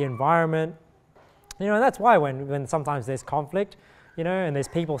 the environment. And that's why when sometimes there's conflict, and there's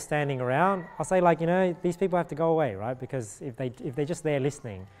people standing around, I'll say these people have to go away, right? Because if they're just there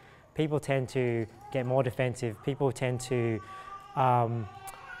listening, people tend to get more defensive. People tend to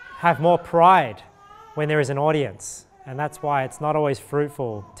have more pride when there is an audience. And that's why it's not always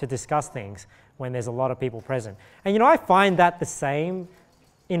fruitful to discuss things when there's a lot of people present. And I find that the same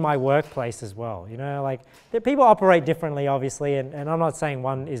in my workplace as well. People operate differently, obviously, and I'm not saying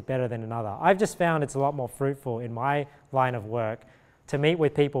one is better than another. I've just found it's a lot more fruitful in my line of work to meet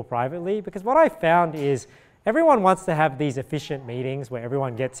with people privately, because what I found is everyone wants to have these efficient meetings where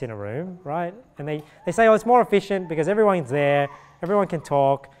everyone gets in a room, right? And they say, oh, it's more efficient because everyone's there, everyone can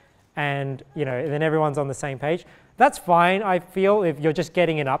talk, and then everyone's on the same page. That's fine, I feel, if you're just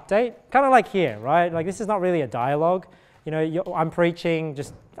getting an update, kind of like here, right? Like, this is not really a dialogue. I'm preaching,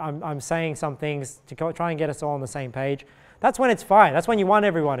 I'm saying some things to try and get us all on the same page. That's when it's fine. That's when you want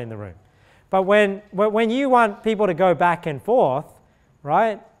everyone in the room. But when you want people to go back and forth,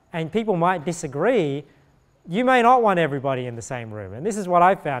 right, and people might disagree, you may not want everybody in the same room. And this is what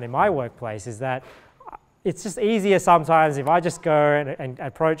I've found in my workplace, is that it's just easier sometimes if I just go and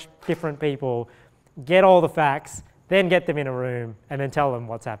approach different people, get all the facts, then get them in a room, and then tell them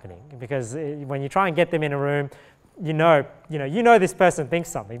what's happening. Because when you try and get them in a room, you know this person thinks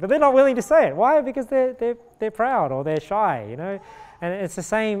something, but they're not willing to say it. Why? Because they're proud or they're shy, And it's the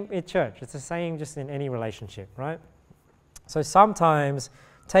same in church. It's the same just in any relationship, right? So sometimes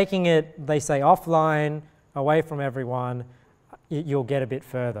taking it, they say, offline, away from everyone, you'll get a bit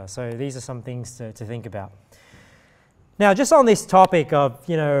further. So these are some things to think about. Now, just on this topic of,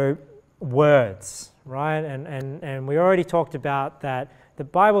 words, right? And we already talked about that the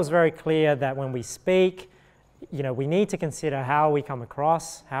Bible is very clear that when we speak, we need to consider how we come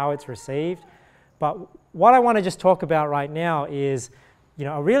across, how it's received. But what I want to just talk about right now is,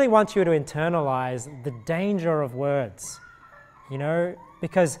 I really want you to internalize the danger of words,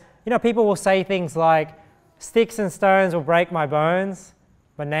 because, people will say things like, sticks and stones will break my bones,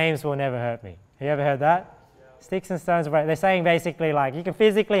 but names will never hurt me. Have you ever heard that? Yeah. Sticks and stones will break. They're saying basically like, you can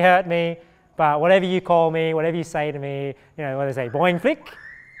physically hurt me, but whatever you call me, whatever you say to me, what do they say, boing flick?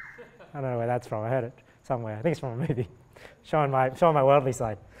 I don't know where that's from. I heard it somewhere. I think it's from a movie, showing my worldly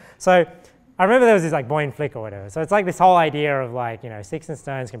side. So I remember there was this like boing flick or whatever. So it's like this whole idea of like, sticks and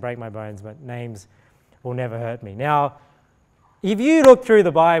stones can break my bones, but names will never hurt me. Now, if you look through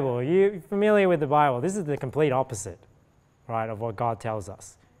the Bible, you're familiar with the Bible, this is the complete opposite, right, of what God tells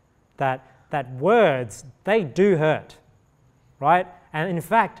us. That words, they do hurt, right? And in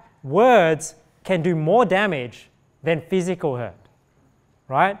fact, words can do more damage than physical hurt,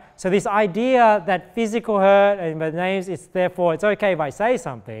 right? So this idea that physical hurt and names, it's okay if I say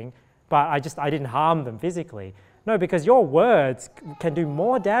something, but I didn't harm them physically. No, because your words can do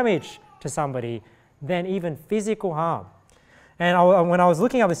more damage to somebody than even physical harm. And when I was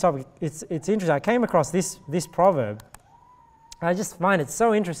looking up this topic, it's interesting. I came across this proverb. I just find it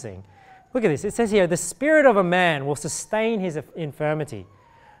so interesting. Look at this. It says here, the spirit of a man will sustain his infirmity,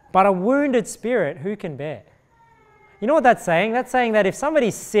 but a wounded spirit who can bear? You know what that's saying? That's saying that if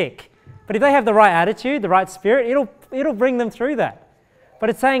somebody's sick, but if they have the right attitude, the right spirit, it'll bring them through that. But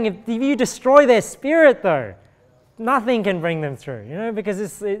it's saying if you destroy their spirit, though, nothing can bring them through,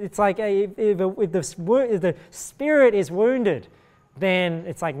 because it's like if the spirit is wounded, then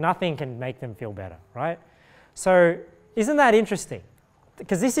it's like nothing can make them feel better, right? So isn't that interesting?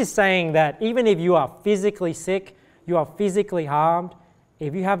 Because this is saying that even if you are physically sick, you are physically harmed,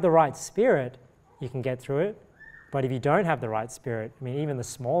 if you have the right spirit, you can get through it. But if you don't have the right spirit, even the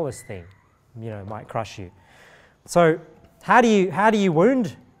smallest thing, might crush you. So how do you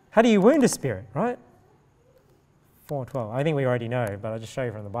wound a spirit, right? 4:12. I think we already know, but I'll just show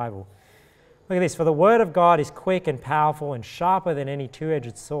you from the Bible. Look at this. For the word of God is quick and powerful and sharper than any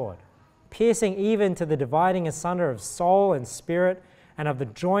two-edged sword, piercing even to the dividing asunder of soul and spirit, and of the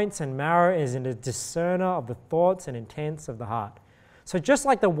joints and marrow, is a discerner of the thoughts and intents of the heart. So just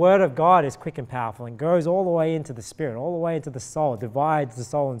like the word of God is quick and powerful and goes all the way into the spirit, all the way into the soul, divides the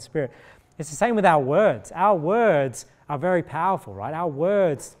soul and spirit, it's the same with our words. Our words are very powerful, right? Our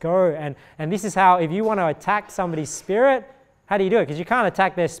words go, and this is how, if you want to attack somebody's spirit, how do you do it? Because you can't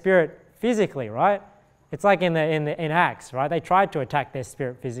attack their spirit physically, right? It's like in Acts, right? They tried to attack their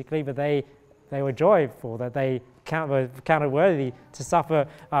spirit physically, but they were joyful that they were counted worthy to suffer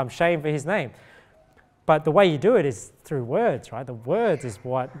shame for his name. But the way you do it is through words, right? The words is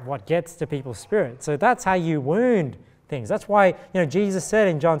what gets to people's spirit. So that's how you wound things. That's why Jesus said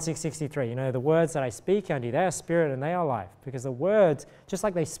in John 6:63, the words that I speak unto you, they are spirit and they are life. Because the words, just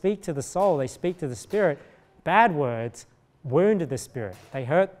like they speak to the soul, they speak to the spirit. Bad words wounded the spirit. They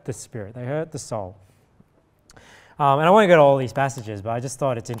hurt the spirit. They hurt the soul. And I won't go to all these passages, but I just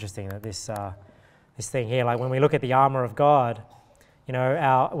thought it's interesting that this thing here, like when we look at the armor of God,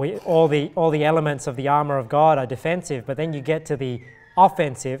 all the elements of the armor of God are defensive, but then you get to the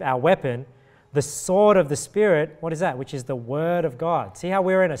offensive, our weapon, the sword of the Spirit. What is that? Which is the Word of God. See how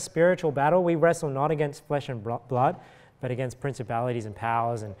we're in a spiritual battle? We wrestle not against flesh and blood, but against principalities and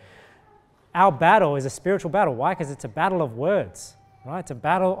powers. And our battle is a spiritual battle. Why? Because it's a battle of words, right? It's a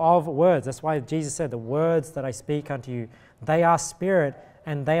battle of words. That's why Jesus said, the words that I speak unto you, they are spirit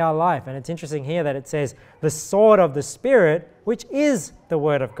and they are life. And it's interesting here that it says the sword of the Spirit, which is the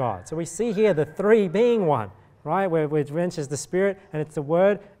Word of God. So we see here the three being one, right? Where it mentions the Spirit and it's the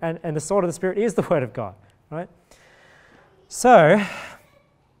Word, and the sword of the Spirit is the Word of God, right? So,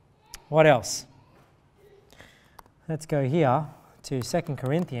 what else? Let's go here to 2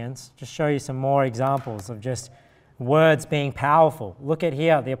 Corinthians, just show you some more examples of just words being powerful. Look at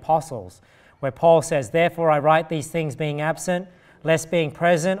here, the apostles, where Paul says, therefore I write these things being absent, lest being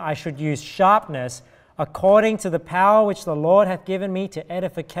present I should use sharpness according to the power which the Lord hath given me to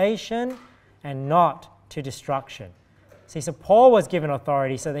edification and not to destruction. See, so Paul was given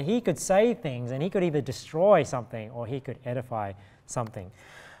authority so that he could say things and he could either destroy something or he could edify something.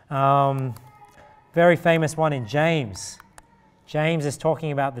 Very famous one in James. James is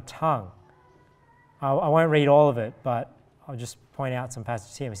talking about the tongue. I won't read all of it, but I'll just point out some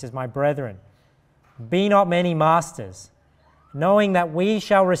passages here. He says, my brethren, be not many masters, knowing that we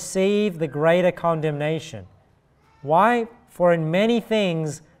shall receive the greater condemnation. Why? For in many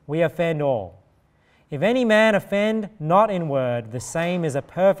things we offend all. If any man offend not in word, the same is a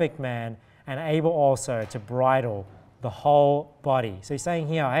perfect man, and able also to bridle the whole body. So he's saying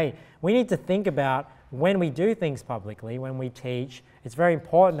here, hey, we need to think about when we do things publicly, when we teach, it's very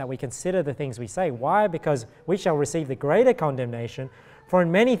important that we consider the things we say. Why? Because we shall receive the greater condemnation, for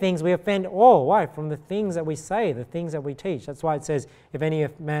in many things we offend all. Why? From the things that we say, the things that we teach. That's why it says, if any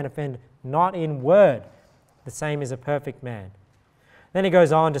man offend not in word, the same is a perfect man. Then it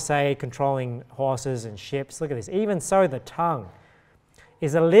goes on to say, controlling horses and ships. Look at this. Even so, the tongue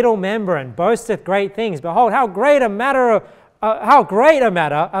is a little member and boasteth great things. Behold, how great a matter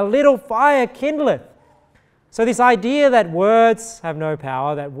a little fire kindleth. So this idea that words have no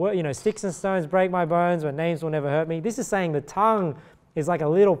power, that sticks and stones break my bones, but names will never hurt me. This is saying the tongue is like a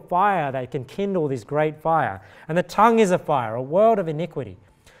little fire that can kindle this great fire. And the tongue is a fire, a world of iniquity.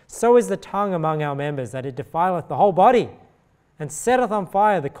 So is the tongue among our members, that it defileth the whole body, and setteth on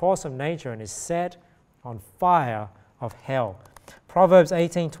fire the course of nature, and is set on fire of hell. Proverbs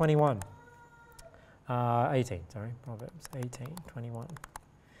 18:21. Proverbs 18:21.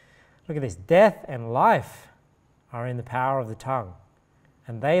 Look at this. Death and life are in the power of the tongue,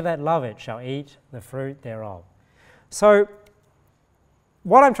 and they that love it shall eat the fruit thereof. So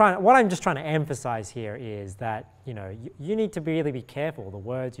what I'm just trying to emphasize here is that you need to really be careful the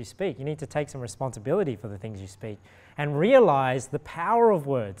words you speak. You need to take some responsibility for the things you speak and realize the power of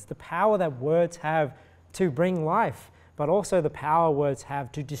words, the power that words have to bring life, but also the power words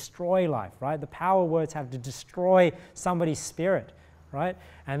have to destroy life, right? The power words have to destroy somebody's spirit, right?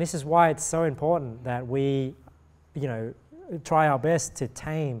 And this is why it's so important that we try our best to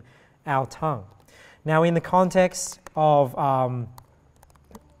tame our tongue. Now, in the context of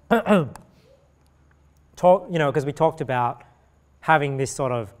because we talked about having this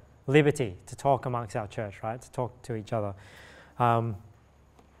sort of liberty to talk amongst our church, right? To talk to each other.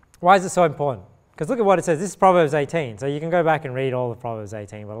 Why is it so important? Because look at what it says. This is Proverbs 18. So you can go back and read all of Proverbs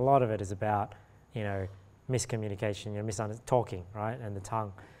 18, but a lot of it is about, miscommunication, talking, right? And the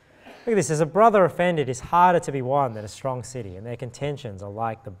tongue. Look at this. As a brother offended is harder to be won than a strong city, and their contentions are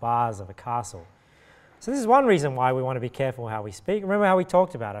like the bars of a castle. So this is one reason why we want to be careful how we speak. Remember how we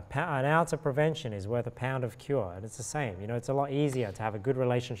talked about it. An ounce of prevention is worth a pound of cure. And it's the same. It's a lot easier to have a good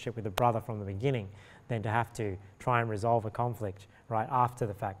relationship with a brother from the beginning than to have to try and resolve a conflict right after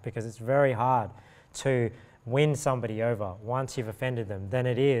the fact, because it's very hard to win somebody over once you've offended them than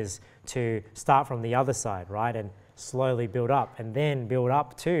it is to start from the other side, right, and slowly build up and then build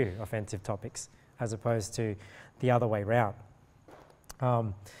up to offensive topics as opposed to the other way round.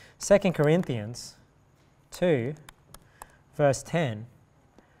 2 Corinthians 2, verse 10,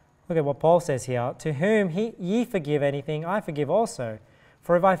 look at what Paul says here. To whom ye forgive anything, I forgive also.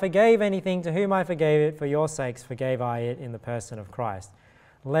 For if I forgave anything, to whom I forgave it, for your sakes forgave I it in the person of Christ.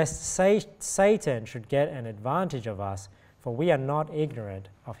 Lest Satan should get an advantage of us, for we are not ignorant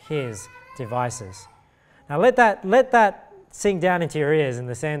of his devices. Now let that sink down into your ears in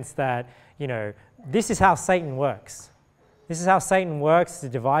the sense that, this is how Satan works. This is how Satan works to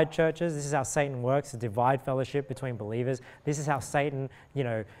divide churches. This is how Satan works to divide fellowship between believers. This is how Satan,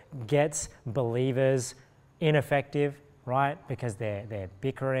 gets believers ineffective, right? Because they're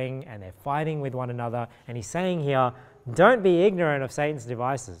bickering and they're fighting with one another. And he's saying here, don't be ignorant of Satan's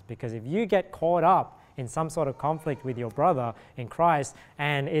devices, because if you get caught up in some sort of conflict with your brother in Christ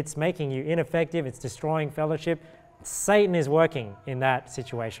and it's making you ineffective, it's destroying fellowship, Satan is working in that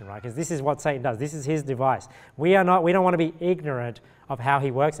situation, right? Because this is what Satan does. This is his device. We don't want to be ignorant of how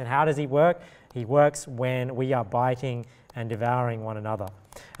he works. And how does he work? He works when we are biting and devouring one another.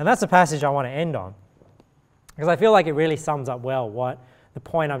 And that's the passage I want to end on, because I feel like it really sums up well what the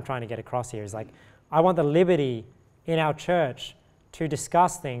point I'm trying to get across here is. Like, I want the liberty in our church to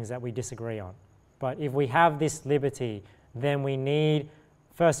discuss things that we disagree on. But if we have this liberty, then we need,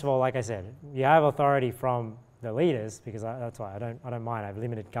 first of all, like I said, you have authority from the leaders, because that's why I don't mind. I have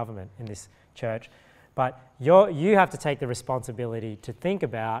limited government in this church, but you have to take the responsibility to think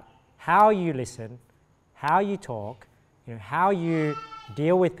about how you listen, how you talk, how you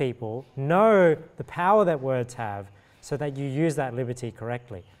deal with people. Know the power that words have, so that you use that liberty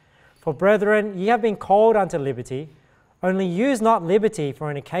correctly. For brethren, ye have been called unto liberty. Only use not liberty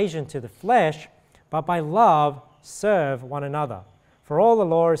for an occasion to the flesh, but by love serve one another. For all the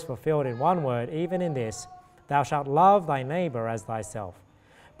law is fulfilled in one word, even in this, thou shalt love thy neighbor as thyself.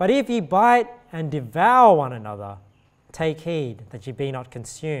 But if ye bite and devour one another, take heed that ye be not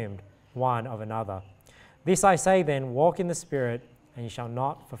consumed one of another. This I say then, walk in the Spirit, and ye shall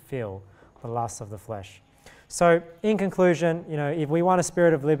not fulfill the lusts of the flesh. So in conclusion, if we want a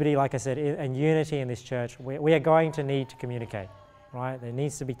spirit of liberty, like I said, and unity in this church, we are going to need to communicate, right? There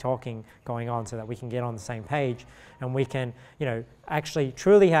needs to be talking going on so that we can get on the same page and we can, actually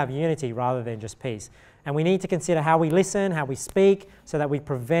truly have unity rather than just peace. And we need to consider how we listen, how we speak, so that we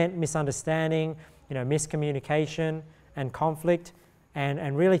prevent misunderstanding miscommunication and conflict,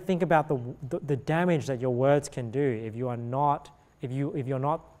 and really think about the damage that your words can do if you're not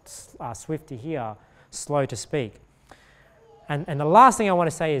swift to hear, slow to speak. And the last thing I want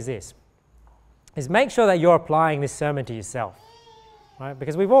to say is this, is make sure that you're applying this sermon to yourself, right?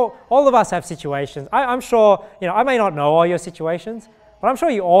 Because all of us have situations. I'm sure, I may not know all your situations, but I'm sure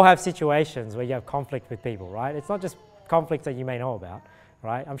you all have situations where you have conflict with people, right? It's not just conflicts that you may know about,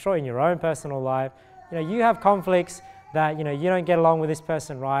 right? I'm sure in your own personal life, you have conflicts that, you don't get along with this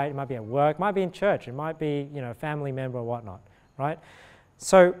person, right? It might be at work, it might be in church, it might be, a family member or whatnot, right?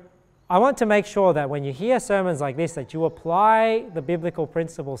 So I want to make sure that when you hear sermons like this, that you apply the biblical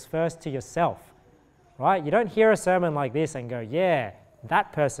principles first to yourself, right? You don't hear a sermon like this and go, yeah,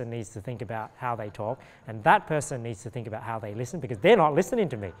 that person needs to think about how they talk, and that person needs to think about how they listen, because they're not listening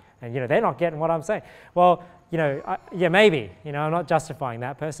to me, and they're not getting what I'm saying. Well, yeah, maybe, I'm not justifying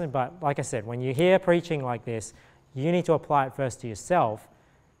that person, but like I said, when you hear preaching like this, you need to apply it first to yourself,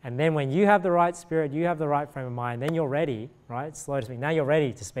 and then when you have the right spirit, you have the right frame of mind, then you're ready, right? Slow to speak. Now you're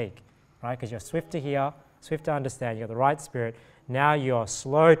ready to speak, right? Because you're swift to hear, swift to understand, you have the right spirit. Now you're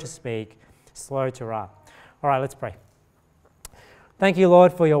slow to speak, slow to wrath. All right, let's pray. Thank you,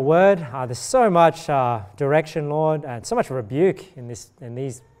 Lord, for your word. There's so much direction, Lord, and so much rebuke in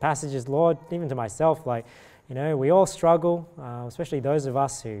these passages, Lord, even to myself. We all struggle, especially those of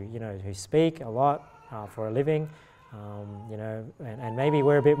us who speak a lot for a living, and maybe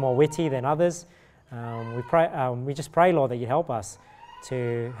we're a bit more witty than others. We just pray, Lord, that you help us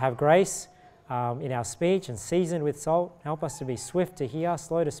to have grace in our speech and seasoned with salt. Help us to be swift to hear,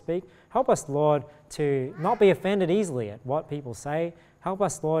 slow to speak. Help us, Lord, to not be offended easily at what people say. Help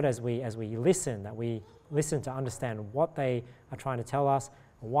us, Lord, as we listen, that we listen to understand what they are trying to tell us,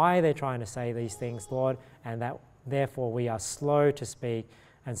 why they're trying to say these things, Lord, and that therefore we are slow to speak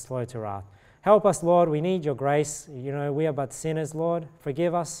and slow to wrath. Help us, Lord. We need your grace. We are but sinners, Lord.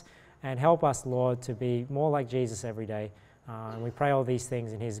 Forgive us and help us, Lord, to be more like Jesus every day. And we pray all these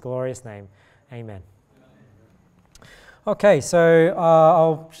things in his glorious name. Amen. Okay, so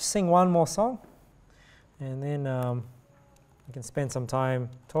I'll sing one more song, and then we can spend some time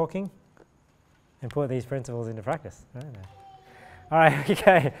talking and put these principles into practice. All right,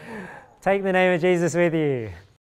 okay. Take the name of Jesus with you.